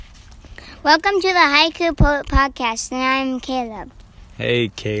Welcome to the Haiku Podcast, and I'm Caleb. Hey,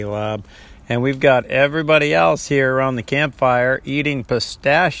 Caleb. And we've got everybody else here around the campfire eating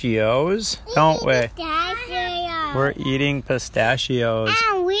pistachios, don't we? Pistachios. We're eating pistachios.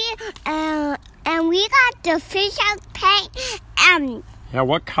 And we got the fish house paint. Yeah,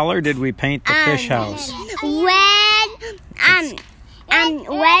 what color did we paint the fish house? Red. Kind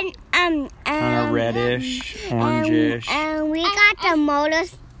of reddish, orangish. And we got the motor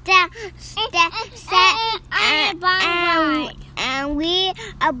and we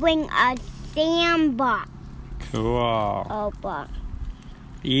bring a sandbox. Cool.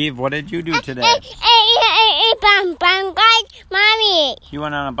 Eve, what did you do today? Mommy. You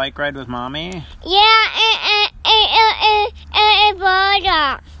went on a bike ride with Mommy? Yeah, and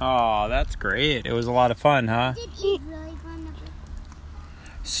Oh, that's great. It was a lot of fun, huh? really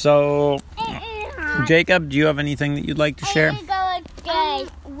So, Jacob, do you have anything that you'd like to share?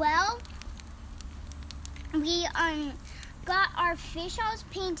 Well, we got our fish house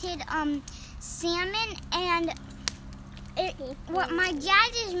painted salmon, and what my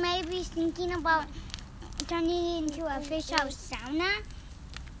dad is maybe thinking about turning it into a fish house sauna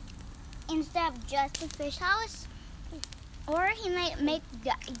instead of just a fish house, or he might make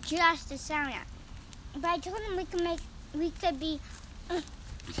just a sauna. But I told him we could be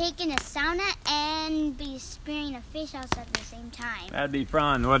taking a sauna and be spearing a fish house at the same time. That'd be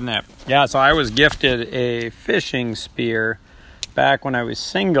fun, wouldn't it? Yeah, so I was gifted a fishing spear back when I was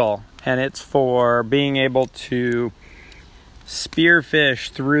single, and it's for being able to spear fish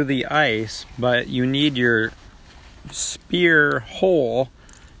through the ice, but you need your spear hole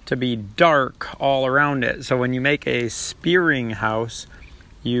to be dark all around it. So when you make a spearing house,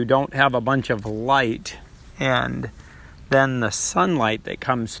 you don't have a bunch of light, and then the sunlight that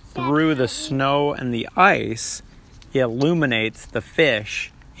comes through the snow and the ice illuminates the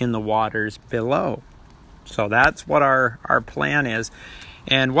fish in the waters below. So that's what our plan is.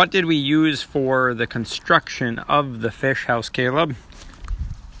 And what did we use for the construction of the fish house, Caleb?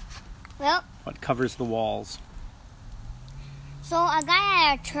 Well, What covers the walls? so a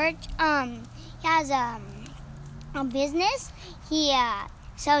guy at our church, he has a business. He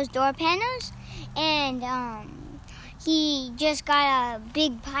sells door panels, and he just got a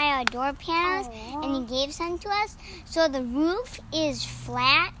big pile of door panels, and he gave some to us. So the roof is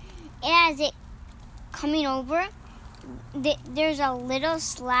flat, and as it coming over, there's a little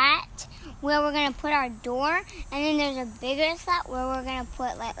slat where we're gonna put our door, and then there's a bigger slat where we're gonna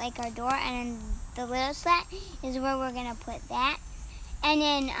put like our door, and then the little slat is where we're gonna put that. And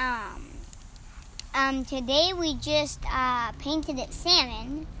then today we just painted it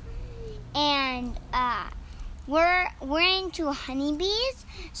salmon, and we're into honeybees,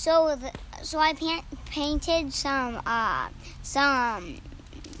 so I painted some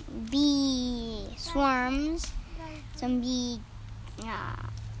bee swarms, some bee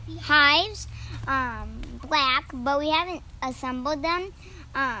hives, black, but we haven't assembled them.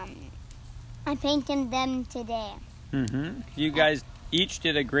 I painted them today. You guys each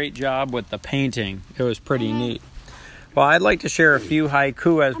did a great job with the painting. It was pretty neat. Well, I'd like to share a few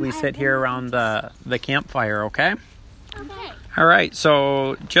haiku as we sit here around the campfire, okay? Okay. All right,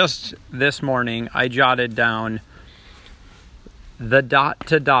 so just this morning I jotted down the dot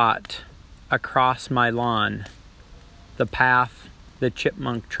to dot across my lawn, the path the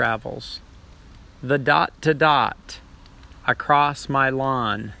chipmunk travels. The dot to dot across my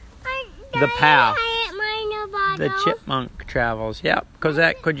lawn, the path the chipmunk travels. Yep,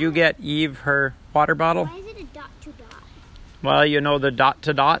 could you get Eve her water bottle? Why is it a dot to dot? Well, you know the dot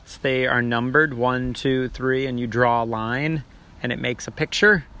to dots, they are numbered 1, 2, 3, and you draw a line and it makes a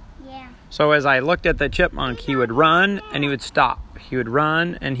picture. Yeah. So as I looked at the chipmunk, he would run and he would stop. He would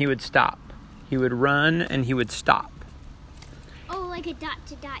run and he would stop. He would run and he would stop. Oh, like a dot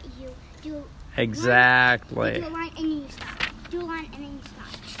to dot, you do Exactly. you do a line and then you stop. Do a line and then you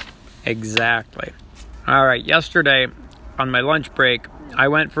stop. Exactly. All right, yesterday on my lunch break, I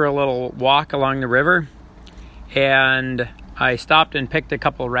went for a little walk along the river, and I stopped and picked a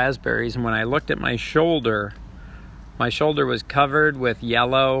couple raspberries, and when I looked at my shoulder was covered with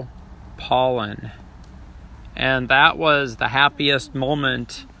yellow pollen. And that was the happiest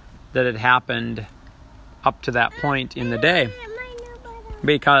moment that had happened up to that point in the day.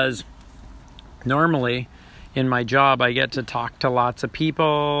 Because normally in my job I get to talk to lots of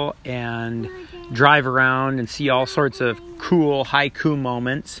people and drive around and see all sorts of cool haiku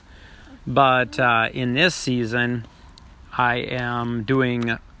moments. But in this season, I am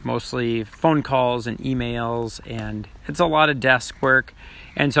doing mostly phone calls and emails, and it's a lot of desk work.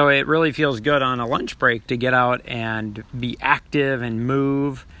 And so it really feels good on a lunch break to get out and be active and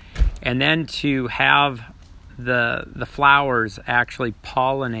move. And then to have the flowers actually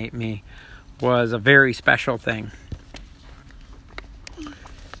pollinate me was a very special thing.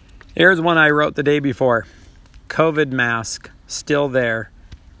 Here's one I wrote the day before. COVID mask still there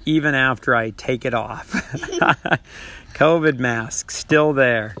even after I take it off. COVID mask still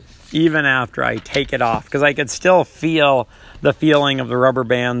there even after I take it off, because I could still feel the feeling of the rubber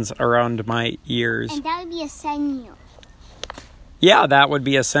bands around my ears. And that would be a sinew. Yeah, that would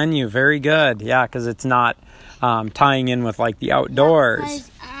be a sinew. Very good. Yeah, because it's not tying in with like the outdoors.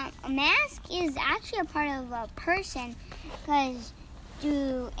 Because a mask is actually a part of a person. Because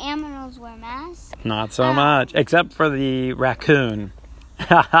do animals wear masks? Not so much, except for the raccoon.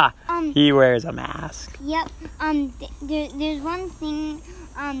 He wears a mask. Yep. There's one thing.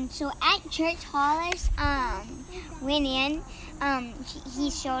 So at church, Hollis went in. He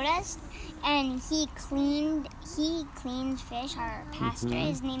showed us, and he cleans fish. Our pastor,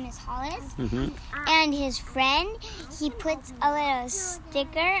 his name is Hollis, and his friend, he puts a little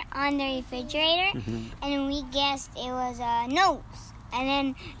sticker on the refrigerator, and we guessed it was a nose,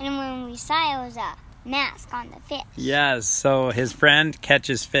 and when we saw it was a mask on the fish. Yes, so his friend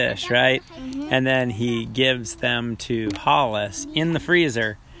catches fish, right? And then he gives them to Hollis in the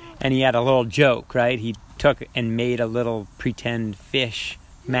freezer, and he had a little joke, right? He took and made a little pretend fish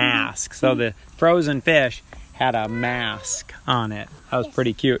mask. So the frozen fish had a mask on it. That was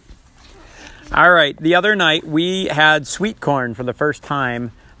pretty cute. All right, the other night we had sweet corn for the first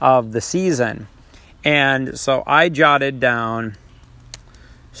time of the season. And so I jotted down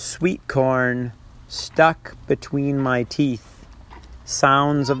sweet corn stuck between my teeth,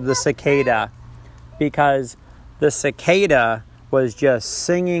 sounds of the cicada, because the cicada was just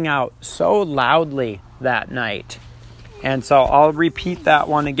singing out so loudly that night. And so I'll repeat that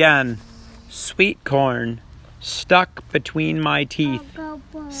one again. Sweet corn stuck between my teeth,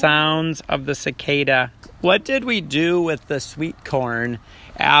 sounds of the cicada. What did we do with the sweet corn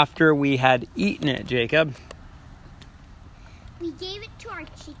after we had eaten it, Jacob? We gave it to our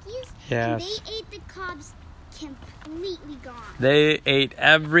chickies, Yes. and they ate the cobs completely gone. They ate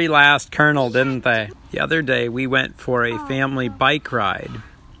every last kernel, didn't they? The other day we went for a family bike ride,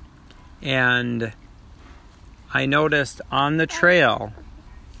 and I noticed on the trail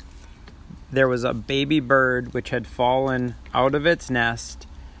there was a baby bird which had fallen out of its nest,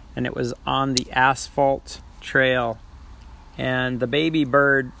 and it was on the asphalt trail. And the baby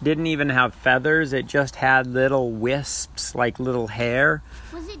bird didn't even have feathers. It just had little wisps, like little hair.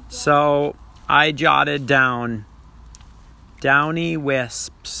 Was it dead? So I jotted down downy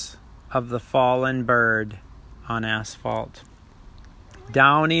wisps of the fallen bird on asphalt.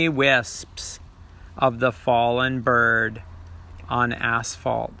 Downy wisps of the fallen bird on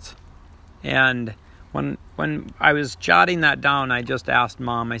asphalt. And when I was jotting that down, I just asked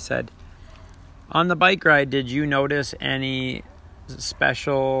Mom, I said, on the bike ride, did you notice any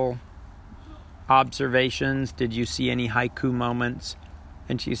special observations? Did you see any haiku moments?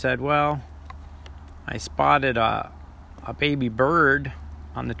 And she said, well, I spotted a baby bird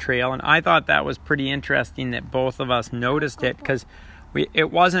on the trail, and I thought that was pretty interesting that both of us noticed it, because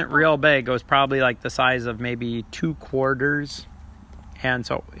it wasn't real big. It was probably like the size of maybe 2 quarters, and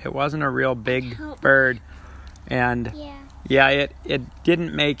so it wasn't a real big bird. And yeah, it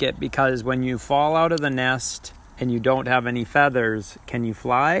didn't make it, because when you fall out of the nest and you don't have any feathers, can you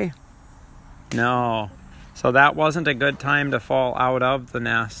fly? No. So that wasn't a good time to fall out of the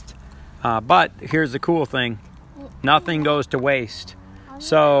nest. But here's the cool thing. Nothing goes to waste.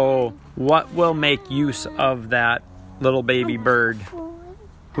 So what will make use of that little baby bird?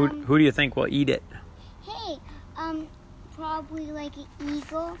 Who do you think will eat it? Hey, probably like an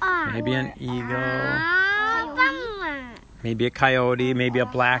eagle. Maybe an eagle. Maybe a coyote, maybe a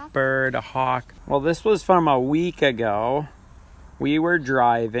blackbird, a hawk. Well, this was from a week ago. We were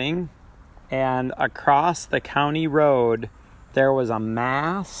driving, and across the county road, there was a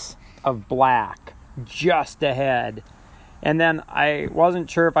mass of black just ahead. And then I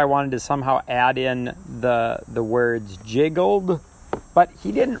wasn't sure if I wanted to somehow add in the words jiggled, but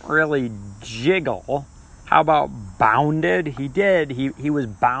he didn't really jiggle. How about bounded? He did. He was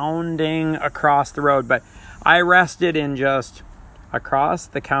bounding across the road, but I rested in just across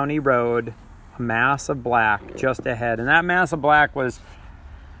the county road, a mass of black just ahead. And that mass of black was,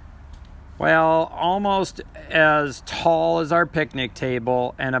 well, almost as tall as our picnic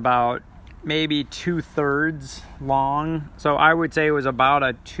table and about maybe 2/3 long. So I would say it was about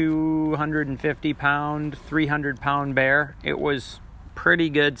a 250-pound, 300-pound bear. It was pretty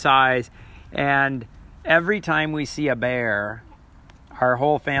good size. And every time we see a bear, our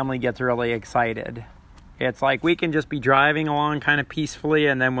whole family gets really excited. It's like we can just be driving along kind of peacefully,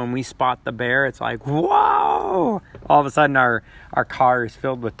 and then when we spot the bear, it's like, whoa! All of a sudden our car is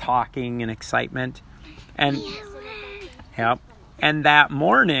filled with talking and excitement. And yep. And that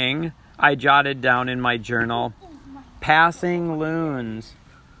morning, I jotted down in my journal, passing loons,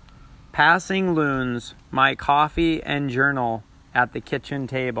 my coffee and journal at the kitchen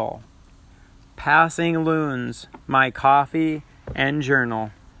table. Passing loons, my coffee and journal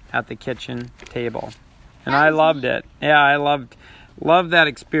at the kitchen table. And I loved it. Yeah, I loved that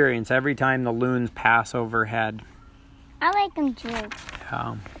experience every time the loons pass overhead. I like them too.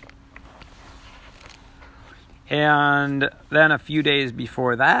 Yeah. And then a few days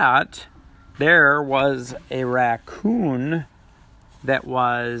before that, there was a raccoon that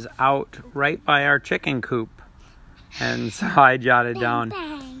was out right by our chicken coop. And so I jotted down,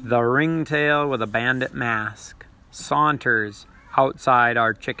 the ringtail with a bandit mask saunters outside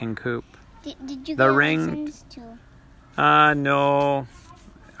our chicken coop. Did you get lessons too? No.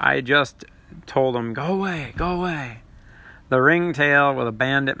 I just told him, go away. The ringtail with a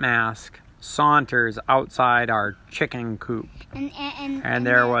bandit mask saunters outside our chicken coop. And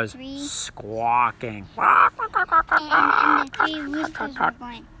there was squawking. And the three roosters were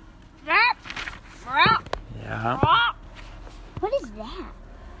going. Yeah. What is that?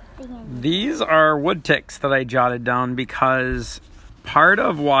 These are wood ticks that I jotted down because part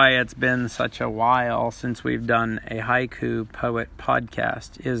of why it's been such a while since we've done a haiku poet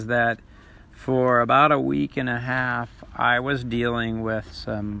podcast is that for about a week and a half, I was dealing with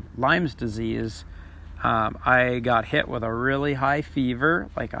some Lyme's disease. I got hit with a really high fever,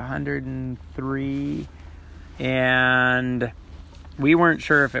 like 103, and we weren't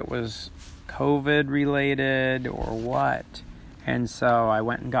sure if it was COVID related or what. And so I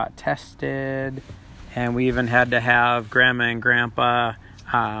went and got tested, and we even had to have Grandma and Grandpa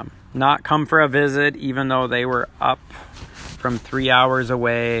not come for a visit, even though they were up from 3 hours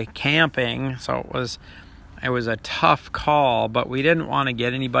away camping. So it was a tough call, but we didn't want to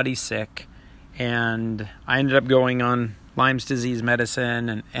get anybody sick. And I ended up going on Lyme's disease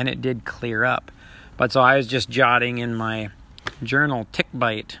medicine, and it did clear up. But so I was just jotting in my journal, tick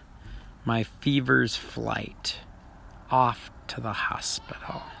bite, my fever's flight, off to the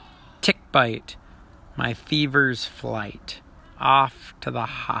hospital. Tick bite, my fever's flight, off to the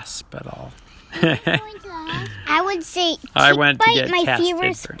hospital. I would say tick I went to bite, get my tested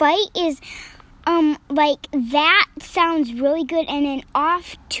fever's bite is like that sounds really good, and then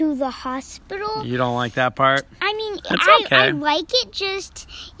off to the hospital. You don't like that part? I mean, It's okay. I like it, just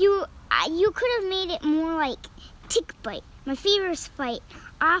you could have made it more like tick bite, my fever's fight,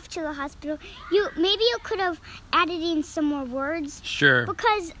 off to the hospital. Maybe you could have added in some more words. Sure.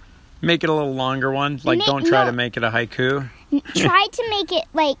 Because make it a little longer one. Like, don't try to make it a haiku. Try to make it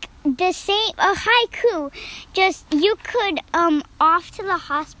like the same, a haiku. Just you could off to the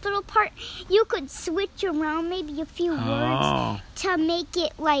hospital part. You could switch around maybe a few words to make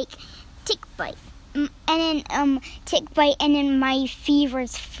it like tick bite, and then tick bite, and then my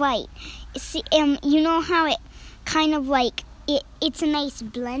fever's fight. See, you know how it kind of like it's a nice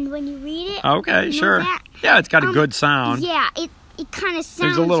blend when you read it. Okay, you know sure. that? Yeah, it's got a good sound. Yeah, it kind of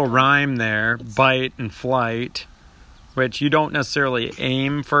sounds. There's a little rhyme there, bite and flight, which you don't necessarily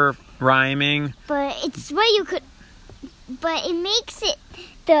aim for rhyming. But it's what you could. But it makes it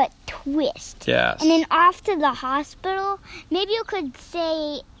the twist. Yes. And then off to the hospital, maybe you could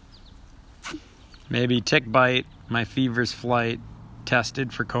say. Maybe tick bite, my fever's flight,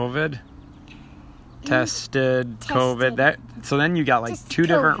 tested for COVID. Tested COVID. So then you got like two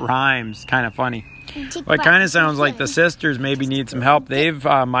different rhymes. Kind of funny. Well, it kind of sounds like the sisters maybe need some help. They've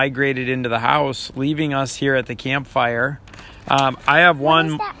migrated into the house, leaving us here at the campfire. I have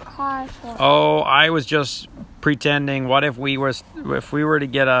one. What is that car for? Oh, I was just pretending. What if we were to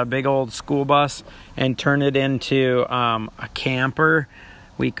get a big old school bus and turn it into a camper?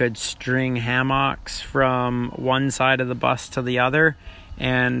 We could string hammocks from one side of the bus to the other,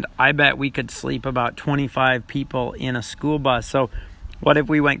 and I bet we could sleep about 25 people in a school bus. So what if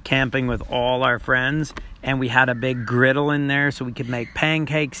we went camping with all our friends and we had a big griddle in there so we could make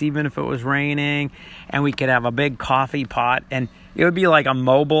pancakes even if it was raining, and we could have a big coffee pot, and it would be like a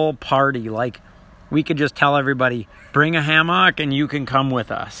mobile party. Like, we could just tell everybody, bring a hammock and you can come with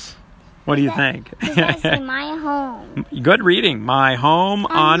us. What do you think? My home. Good reading. My home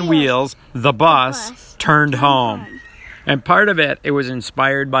on wheels, the bus turned home. And part of it was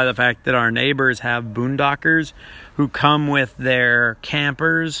inspired by the fact that our neighbors have boondockers who come with their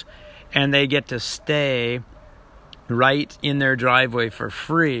campers, and they get to stay right in their driveway for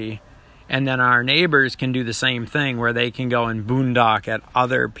free. And then our neighbors can do the same thing where they can go and boondock at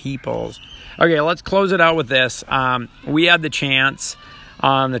other people's. Okay, let's close it out with this. We had the chance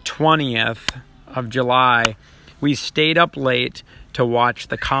on the 20th of July. We stayed up late to watch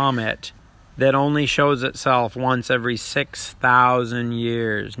the comet that only shows itself once every 6,000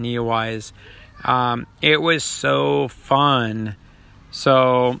 years, Neowise. It was so fun.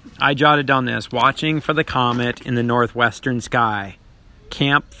 So I jotted down this: watching for the comet in the northwestern sky.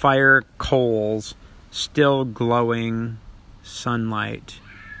 Campfire coals, still glowing sunlight.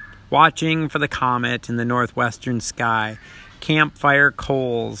 Watching for the comet in the northwestern sky. Campfire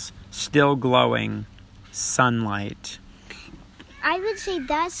coals, still glowing sunlight. I would say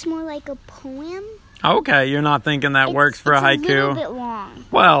that's more like a poem. Okay, you're not thinking that works for a haiku? It's a little bit long.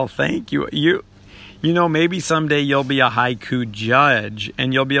 Well, thank you. You know, maybe someday you'll be a haiku judge,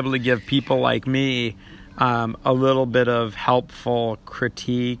 and you'll be able to give people like me a little bit of helpful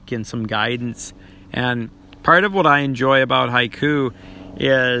critique and some guidance. And part of what I enjoy about haiku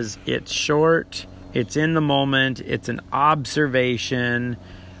is it's short, it's in the moment, it's an observation.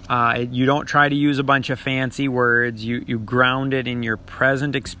 You don't try to use a bunch of fancy words. You ground it in your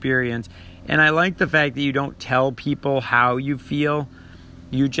present experience. And I like the fact that you don't tell people how you feel.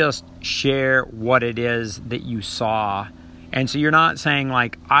 You just share what it is that you saw. And so you're not saying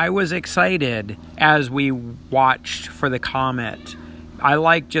like, I was excited as we watched for the comet. I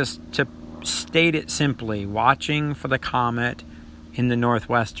like just to state it simply: watching for the comet in the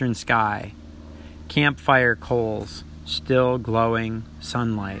northwestern sky. Campfire coals, still glowing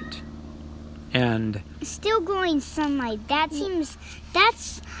sunlight. And still glowing sunlight. That's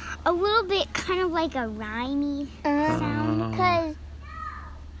a little bit kind of like a rhymey sound.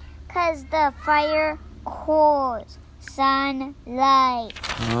 Cause the fire coals sunlight.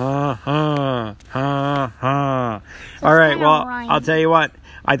 All right, well, I'll tell you what.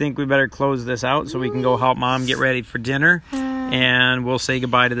 I think we better close this out so we can go help Mom get ready for dinner. And we'll say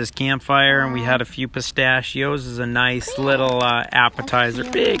goodbye to this campfire. And we had a few pistachios as a nice little appetizer.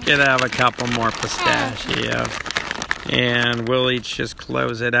 We could have a couple more pistachios. And we'll each just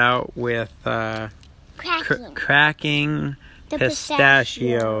close it out with cracking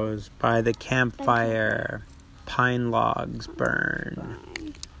pistachios by the campfire. Pine logs burn.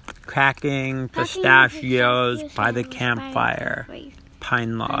 Cracking pistachios by the campfire.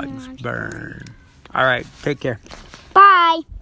 Pine logs burn. All right, take care. Bye.